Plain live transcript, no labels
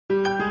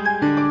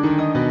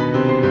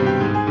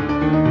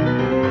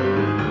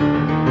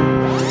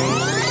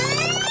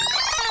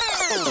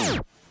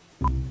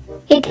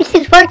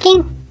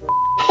talking?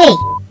 Hey,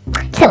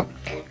 so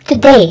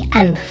today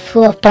I'm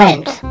full of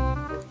plans.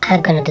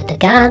 I'm gonna do the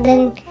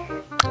garden.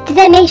 Did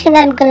I mention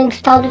I'm gonna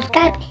install the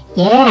Skype?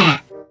 Yeah.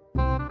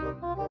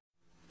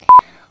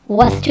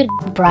 Was too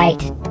bright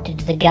to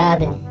do the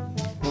garden,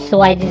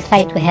 so I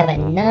decided to have a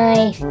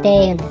nice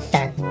day in the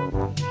sun.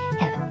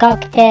 Have a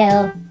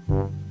cocktail,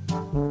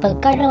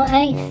 but got no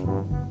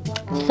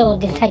ice, so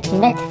decided to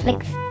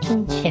Netflix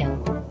and chill.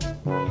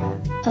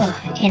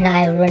 And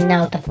I ran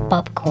out of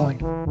popcorn.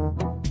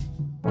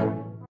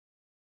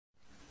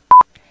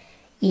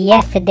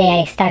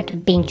 Yesterday I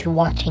started binge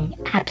watching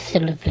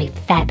Absolutely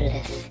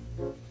Fabulous,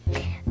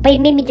 but it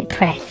made me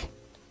depressed,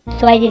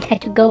 so I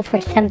decided to go for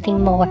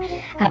something more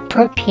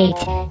appropriate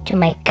to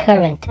my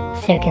current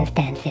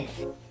circumstances,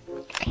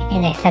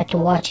 and I started to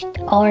watch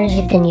Orange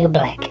is the New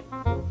Black,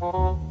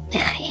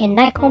 and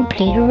I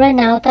completely ran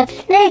out of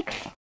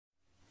snacks.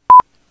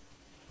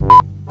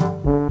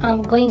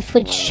 I'm going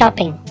food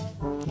shopping.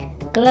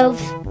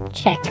 Gloves,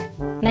 check.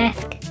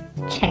 Mask,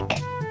 check.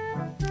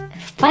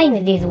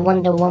 Finally this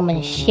Wonder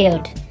Woman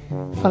shield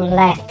from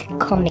last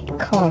Comic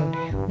Con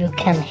will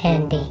come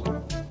handy.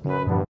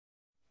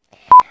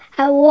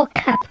 I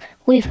woke up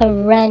with a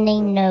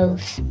running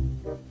nose.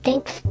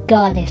 Thanks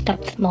God I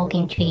stopped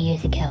smoking 2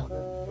 years ago.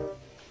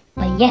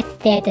 But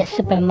yesterday at the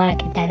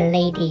supermarket, that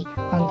lady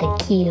on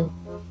the queue,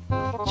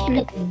 she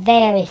looked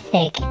very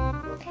sick.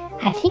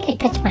 I think I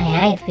touched my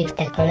eyes with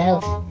the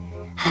gloves.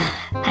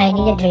 I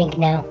need a drink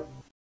now.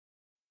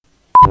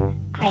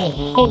 I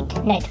hate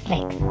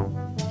Netflix.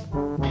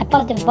 I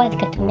bought the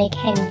vodka to make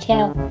hand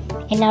gel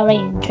and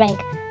already drank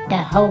the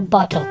whole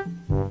bottle.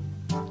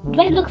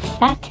 Do I look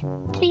fat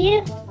to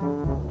you?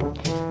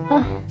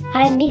 Oh,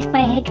 I miss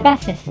my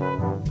hairdressers.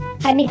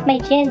 I miss my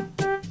gin.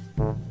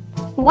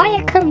 Why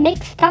I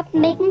can't stop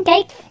making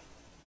dates?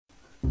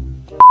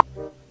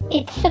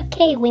 It's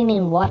okay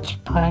women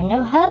watch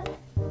Pornhub.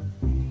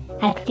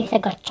 At least I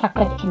got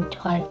chocolate and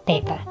toilet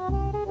paper.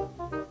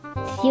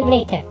 See you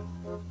later.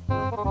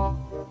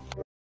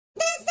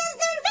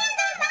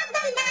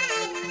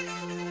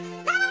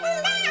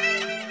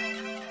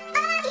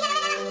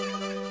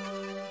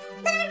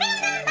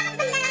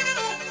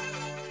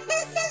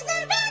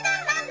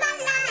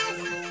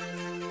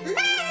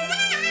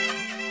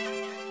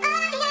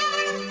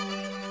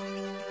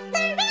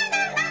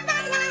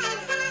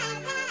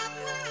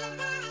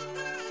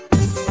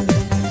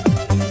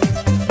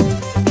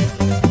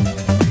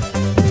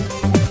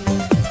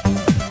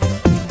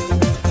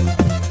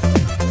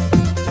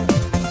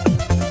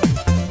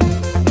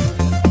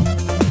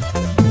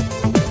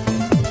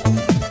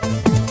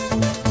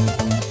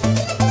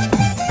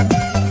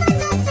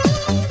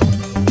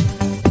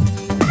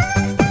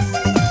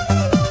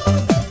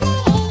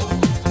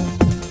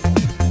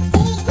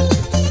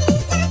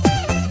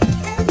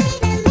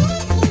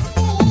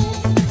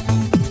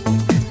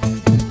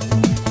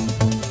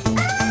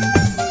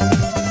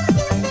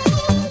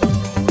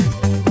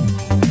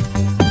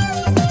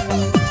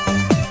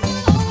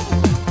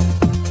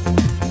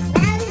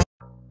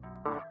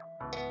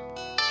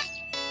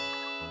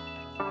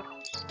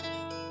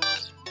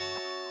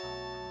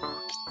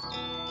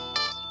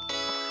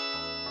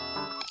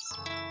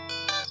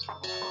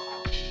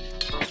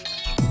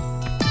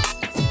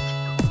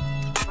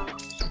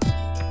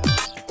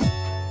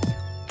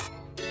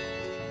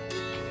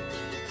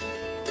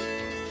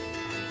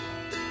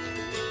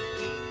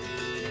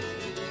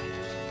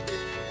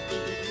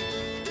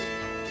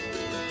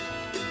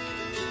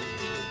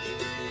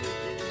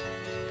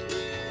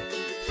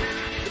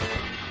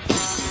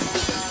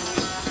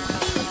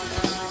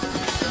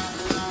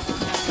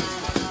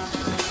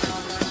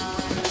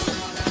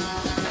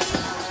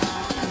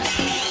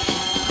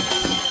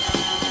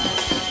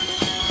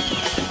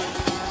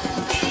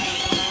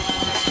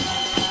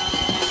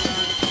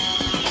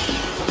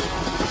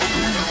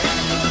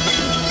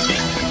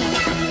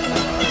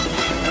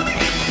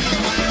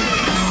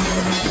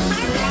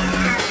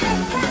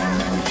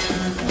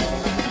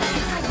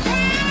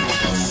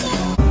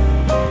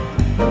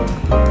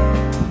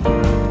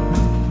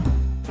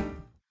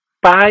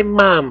 Bye,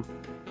 Mom.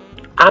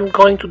 I'm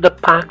going to the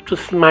park to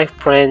see my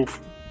friends.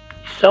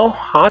 It's so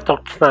hot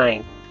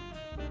outside.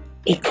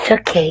 It's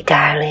okay,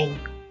 darling.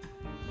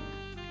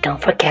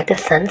 Don't forget the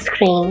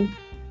sunscreen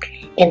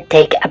and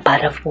take a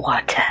bottle of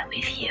water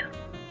with you.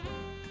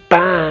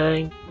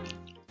 Bye.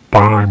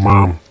 Bye,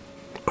 Mom.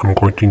 I'm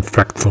going to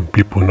infect some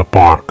people in the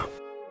park.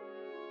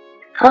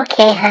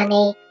 Okay,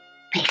 honey.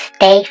 But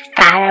stay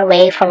far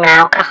away from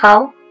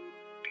alcohol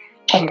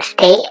and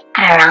stay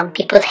around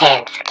people's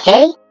hands,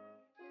 okay?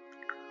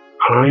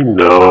 I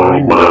know,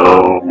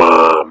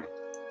 Mom.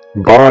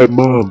 Bye,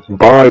 Mom.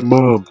 Bye,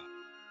 Mom.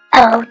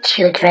 Oh,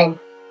 children.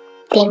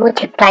 They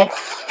multiply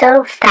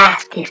so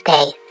fast these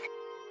days.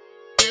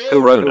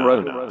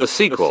 Corona, the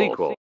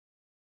sequel.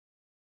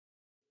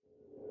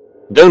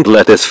 Don't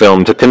let this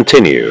film to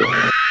continue.